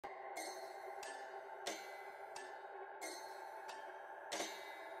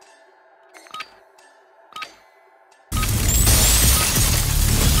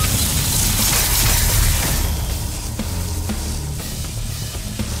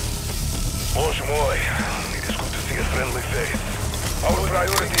Боже мой, it is good to see a friendly face. Our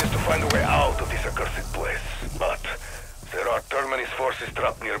priority is to find a way out of this accursed place. But there are Terminus forces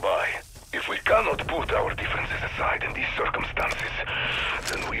trapped nearby. If we cannot put our differences aside in these circumstances,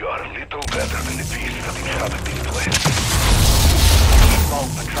 then we are little better than the beasts that inhabit this place.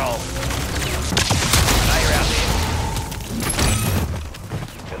 Vault patrol. Now you're out there.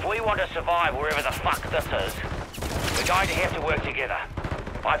 If we want to survive wherever the fuck this is, we're going to have to work together.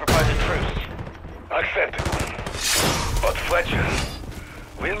 I propose a truce. Accepted. But Fletcher,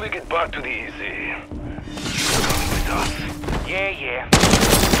 when we get back to the EZ, you're coming with us. Yeah.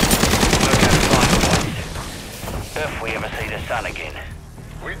 We'll go find a place. If we ever see the sun again.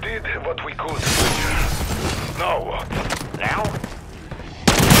 We did what we could, Fletcher. Now what? Now?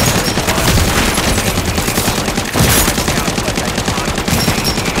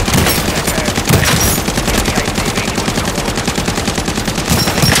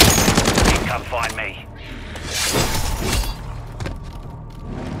 Come find me.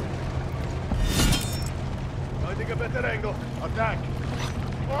 Finding a better angle. Attack.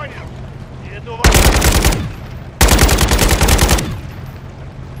 Понял. Еду в...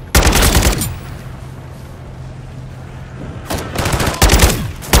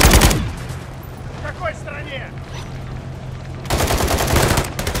 В какой стороне?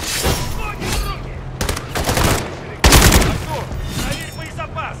 Ноги в руки! Артур, проверь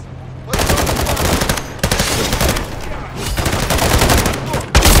боезапас!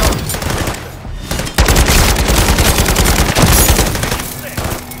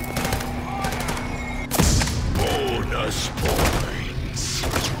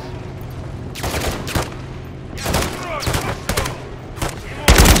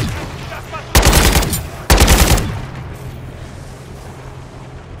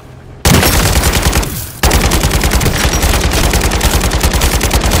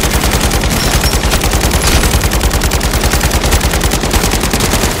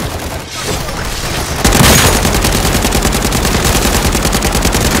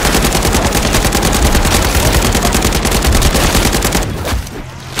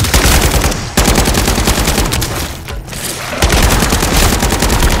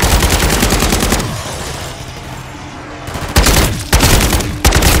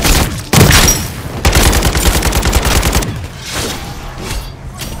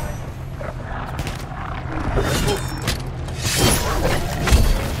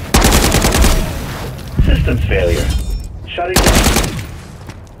 Systems failure. Shutting down.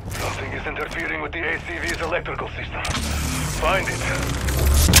 Something is interfering with the ACV's electrical system. Find it.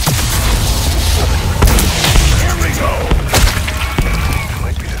 Here we go! It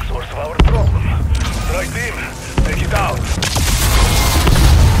might be the source of our problem. Strike team, take it out.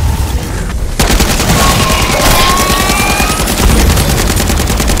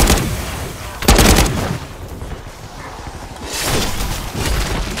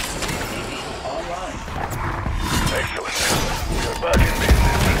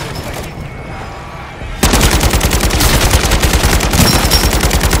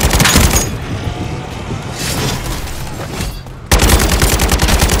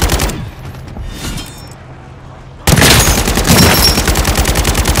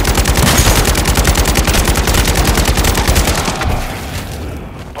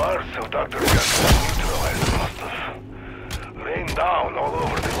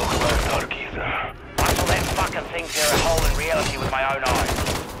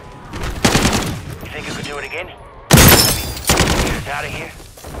 Out of here?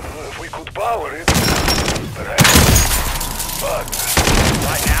 If we could power it, perhaps. But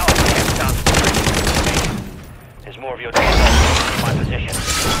right now, it sounds pretty. There's more of your dead in my position.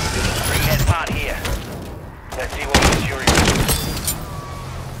 Bring that part here. Let's see what we secure you.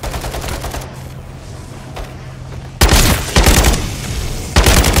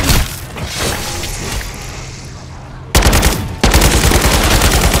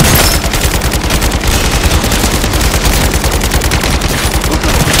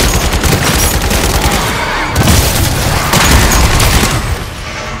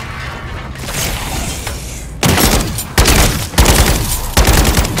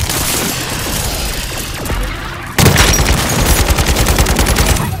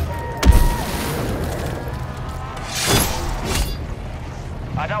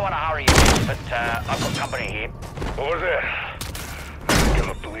 I don't want to hurry you, but I've got company here. Over there. I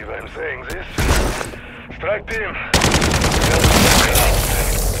cannot believe I'm saying this. Strike team.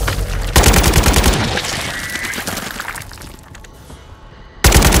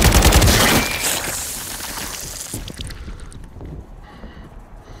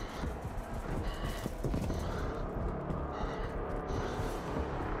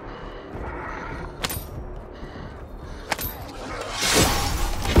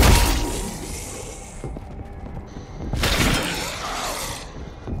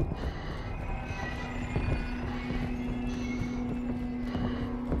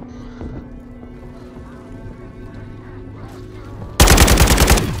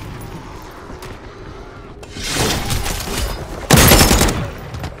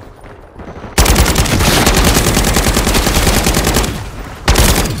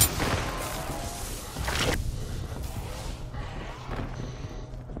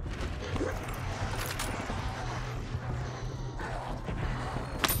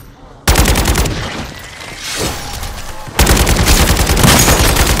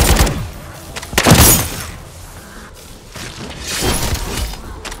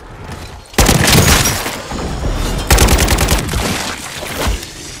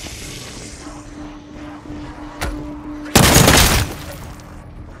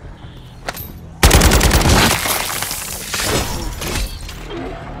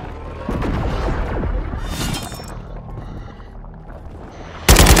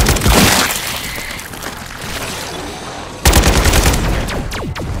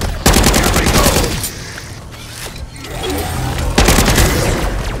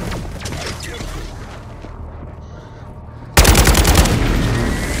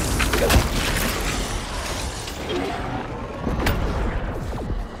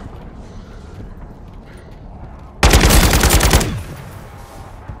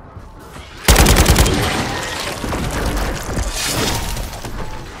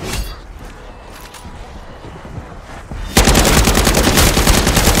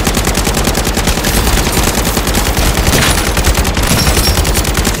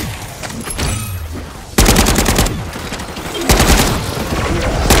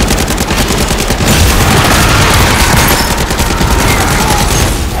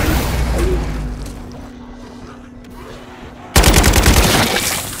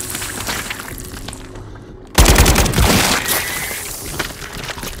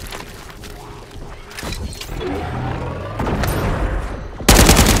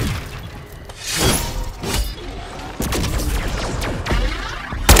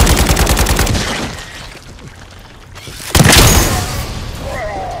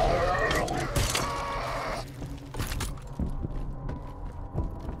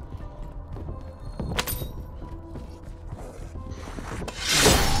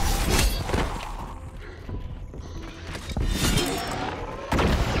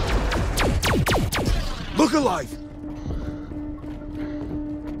 Look alive!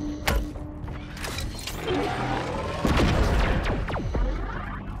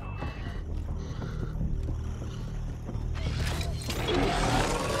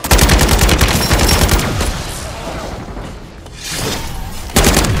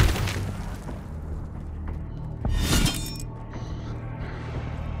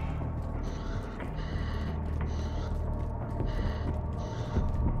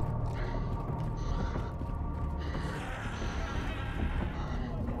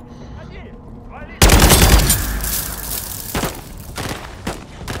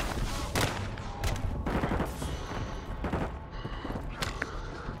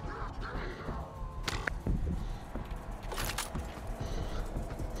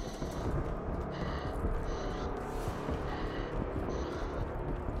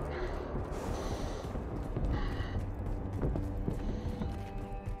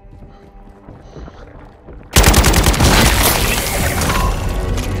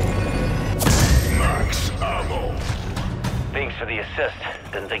 For the assist.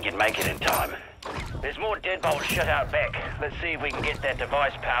 Didn't think you'd make it in time. There's more deadbolt shit out back. Let's see if we can get that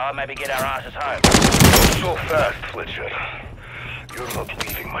device power, maybe get our asses home. Not so fast, Fletcher. You're not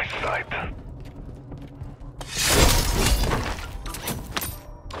leaving my sight.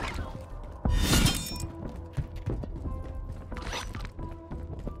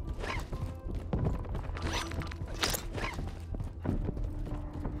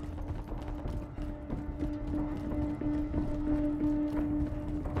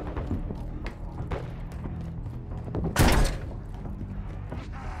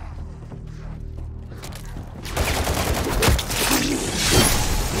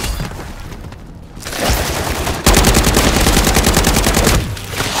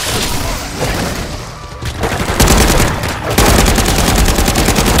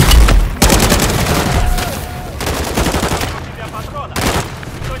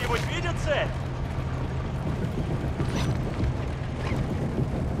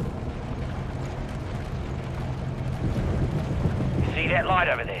 That light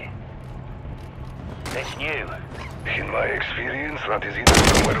over there. That's new. In my experience, that is either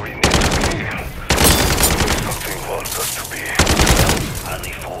somewhere we need to be, or something wants us to be. Well,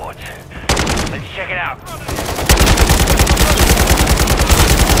 only forwards. Let's check it out.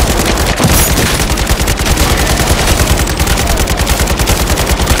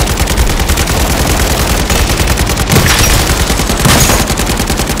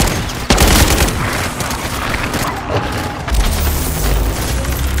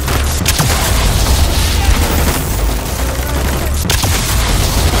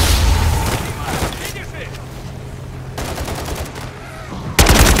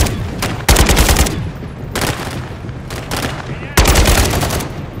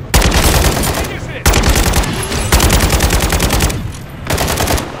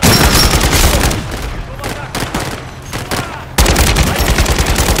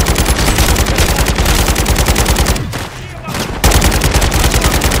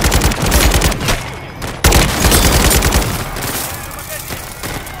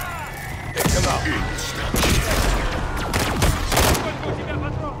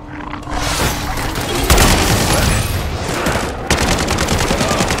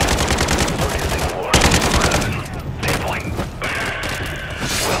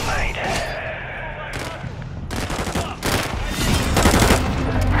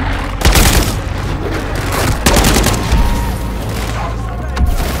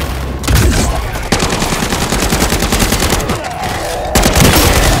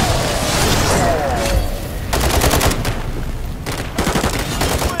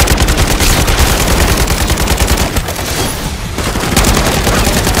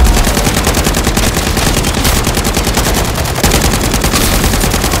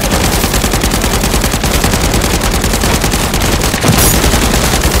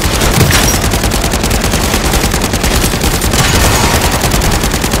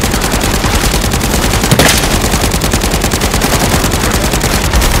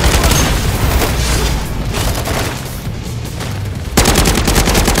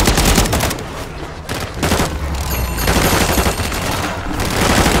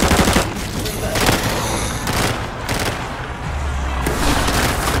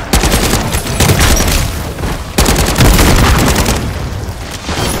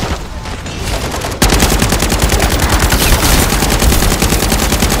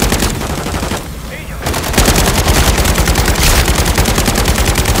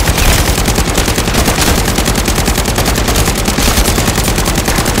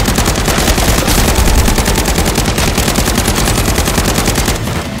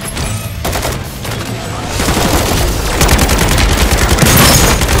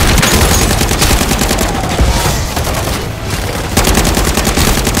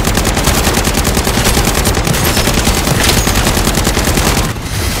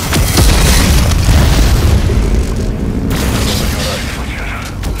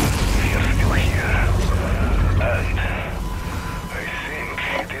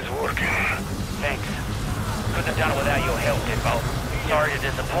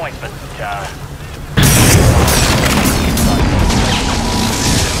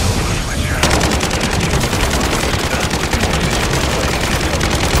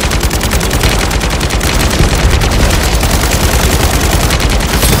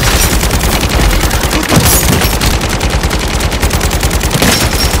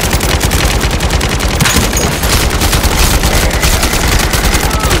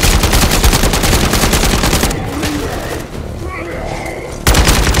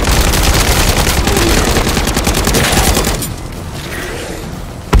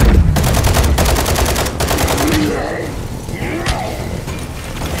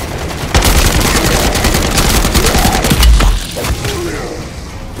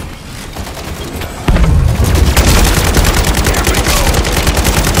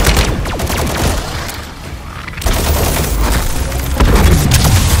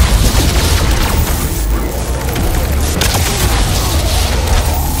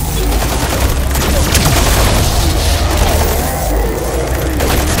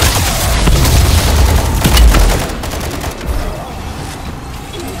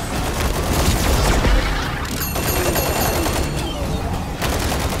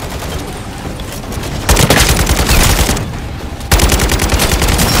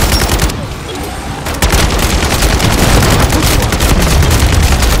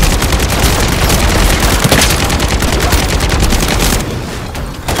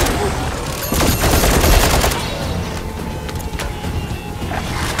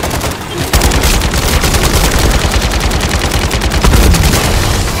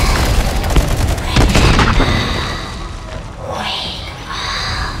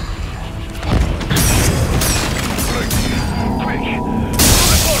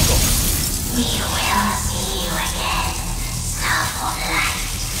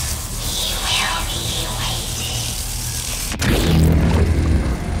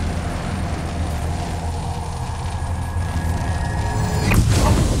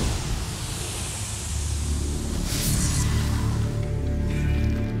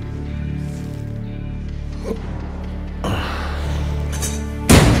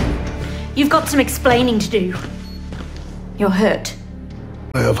 got some explaining to do. You're hurt.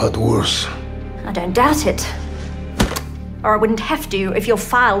 I have had worse. I don't doubt it. Or I wouldn't have to if your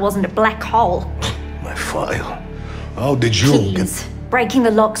file wasn't a black hole. My file? How did you Keys. Breaking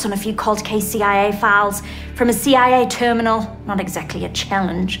the locks on a few cold case CIA files from a CIA terminal. Not exactly a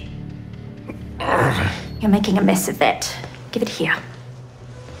challenge. You're making a mess of that. Give it here.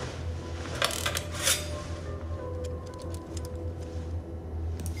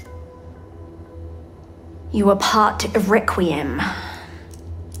 You were part of Requiem.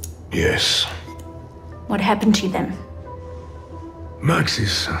 Yes. What happened to them?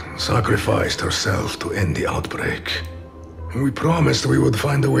 Maxis sacrificed herself to end the outbreak. We promised we would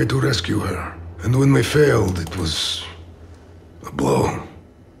find a way to rescue her. And when we failed, it was a blow.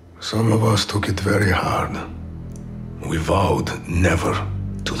 Some of us took it very hard. We vowed never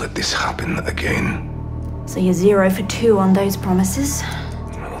to let this happen again. So you're 0 for 2 on those promises?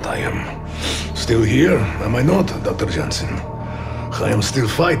 But I am still here, am I not, Dr. Johnson? I am still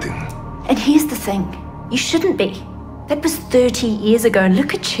fighting. And here's the thing. You shouldn't be. That was 30 years ago, and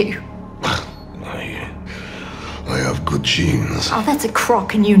look at you. I have good genes. Oh, that's a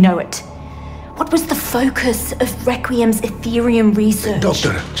crock, and you know it. What was the focus of Requiem's Ethereum research?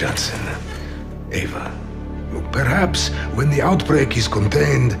 Dr. Johnson, Ava, look, perhaps when the outbreak is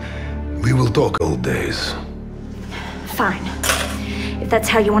contained, we will talk old days. Fine. If that's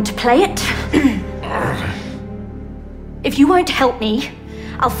how you want to play it. If you won't help me,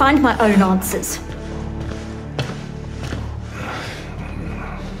 I'll find my own answers.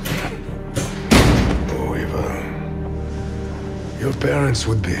 Oh, Eva. Your parents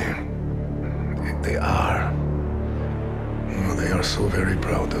would be... They are. Oh, they are so very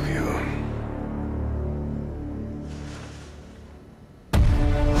proud of you.